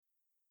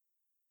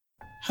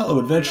Hello,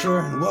 adventurer,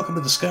 and welcome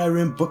to the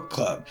Skyrim Book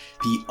Club,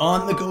 the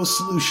on-the-go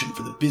solution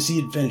for the busy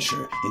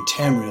adventure in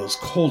Tamriel's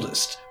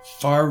coldest,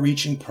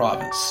 far-reaching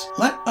province.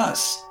 Let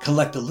us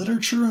collect the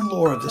literature and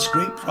lore of this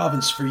great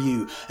province for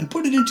you and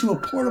put it into a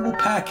portable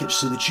package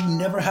so that you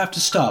never have to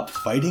stop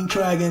fighting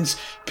dragons,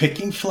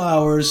 picking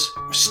flowers,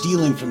 or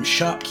stealing from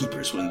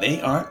shopkeepers when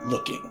they aren't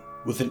looking.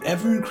 With an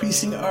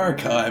ever-increasing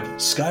archive,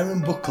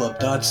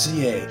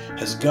 SkyrimBookClub.ca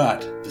has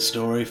got the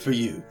story for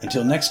you.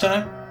 Until next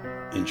time,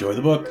 enjoy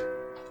the book.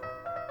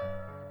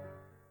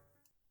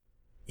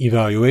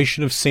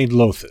 Evaluation of St.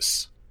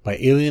 Llothis by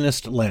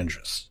alienist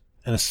Landris.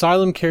 An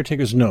asylum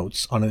caretaker's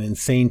notes on an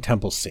insane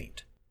temple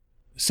saint.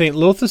 St.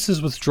 Llothis's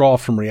withdrawal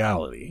from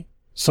reality,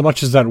 so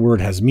much as that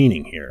word has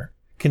meaning here,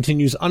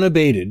 continues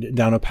unabated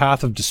down a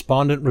path of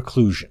despondent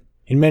reclusion.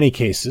 In many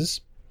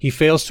cases, he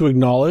fails to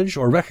acknowledge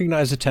or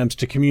recognize attempts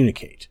to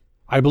communicate.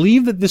 I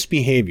believe that this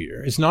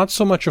behavior is not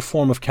so much a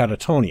form of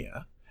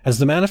catatonia as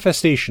the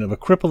manifestation of a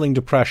crippling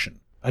depression,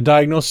 a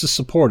diagnosis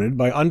supported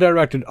by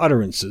undirected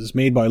utterances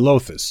made by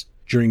Llothis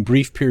during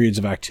brief periods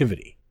of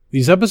activity.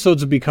 These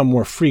episodes have become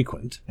more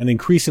frequent and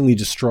increasingly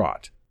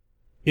distraught.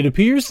 It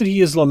appears that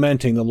he is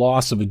lamenting the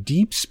loss of a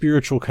deep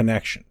spiritual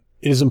connection.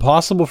 It is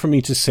impossible for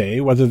me to say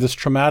whether this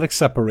traumatic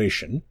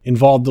separation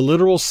involved the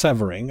literal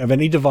severing of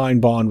any divine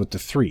bond with the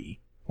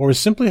Three, or is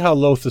simply how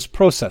Llothis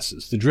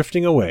processes the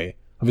drifting away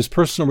of his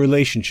personal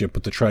relationship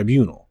with the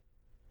tribunal.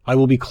 I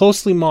will be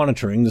closely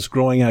monitoring this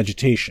growing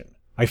agitation.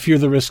 I fear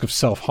the risk of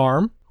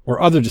self-harm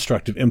or other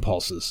destructive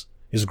impulses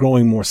is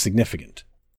growing more significant.